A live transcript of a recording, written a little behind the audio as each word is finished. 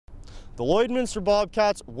The Lloydminster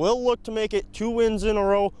Bobcats will look to make it 2 wins in a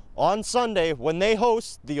row on Sunday when they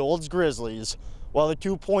host the Olds Grizzlies. While the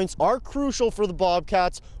 2 points are crucial for the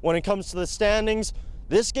Bobcats when it comes to the standings,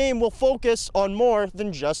 this game will focus on more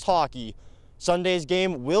than just hockey. Sunday's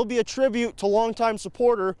game will be a tribute to longtime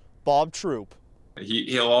supporter Bob Troop.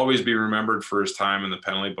 He'll always be remembered for his time in the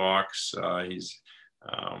penalty box. He's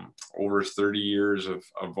over 30 years of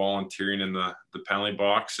volunteering in the penalty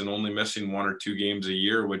box and only missing 1 or 2 games a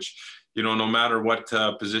year, which, you know, no matter what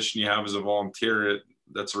position you have as a volunteer,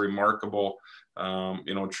 that's a remarkable,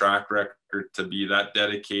 track record to be that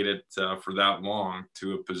dedicated for that long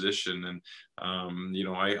to a position. And,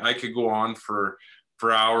 I could go on for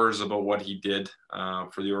hours about what he did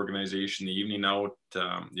for the organization, the evening out.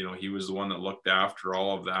 He was the one that looked after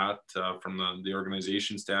all of that from the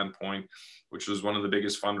organization standpoint, which was one of the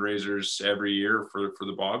biggest fundraisers every year for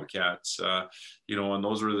the Bobcats. And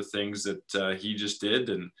those were the things that he just did,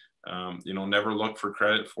 and never looked for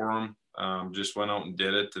credit for him. Just went out and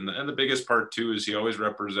did it. And the biggest part too is he always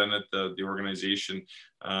represented the organization,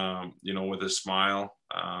 with a smile.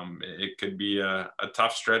 It could be a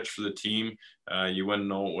tough stretch for the team. You wouldn't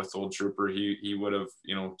know it with Old Trooper. He would have,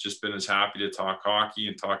 just been as happy to talk hockey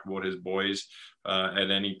and talk about his boys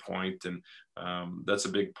at any point. And that's a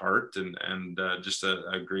big part, and just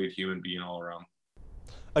a great human being all around.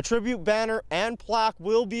 A tribute banner and plaque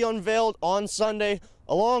will be unveiled on Sunday,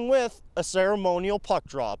 along with a ceremonial puck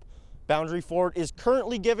drop. Boundary Ford is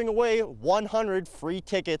currently giving away 100 free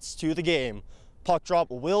tickets to the game. Puck drop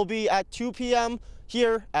will be at 2 p.m.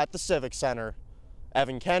 here at the Civic Center.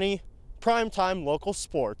 Evan Kenny, Primetime Local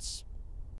Sports.